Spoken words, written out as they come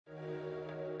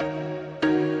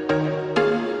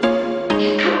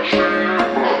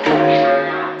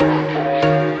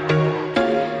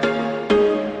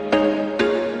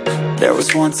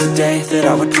least once a day that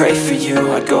I would pray for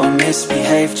you. I'd go and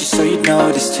misbehave just so you'd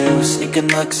notice too. Sneaking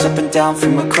looks up and down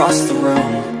from across the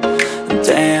room. And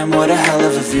damn, what a hell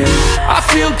of a view. I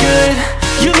feel good,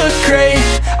 you look great,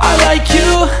 I like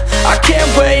you, I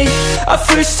can't wait. A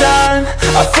first time,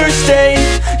 a first date,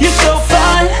 you're so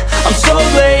fine, I'm so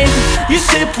late. You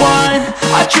sip wine,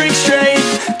 I drink straight,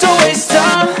 don't waste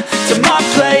time to my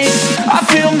place. I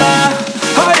feel my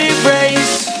heart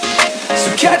erase, so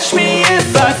catch me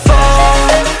if I fall.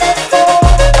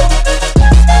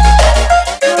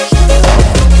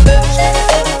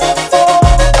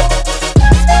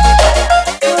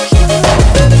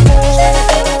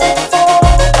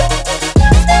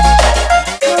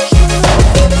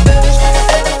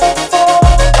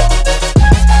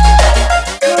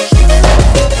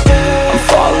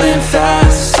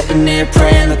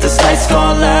 Praying that this night's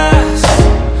gonna last.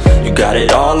 You got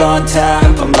it all on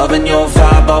tap, I'm loving your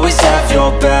vibe, always have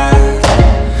your back.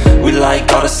 We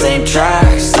like all the same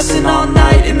tracks, listen all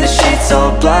night in the sheets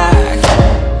all black.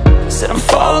 Said I'm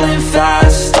falling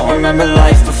fast, don't remember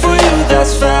life before you,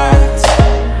 that's fact.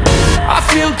 I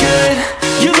feel good,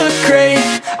 you look great,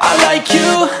 I like you,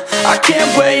 I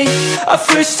can't wait. A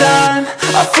first time,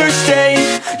 a first date,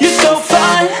 you're so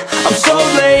fine, I'm so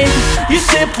late. You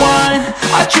sip wine,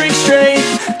 I drink straight,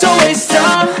 don't waste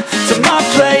time to my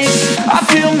place. I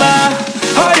feel my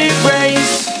heart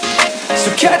erase, so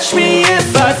catch me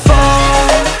if I fall.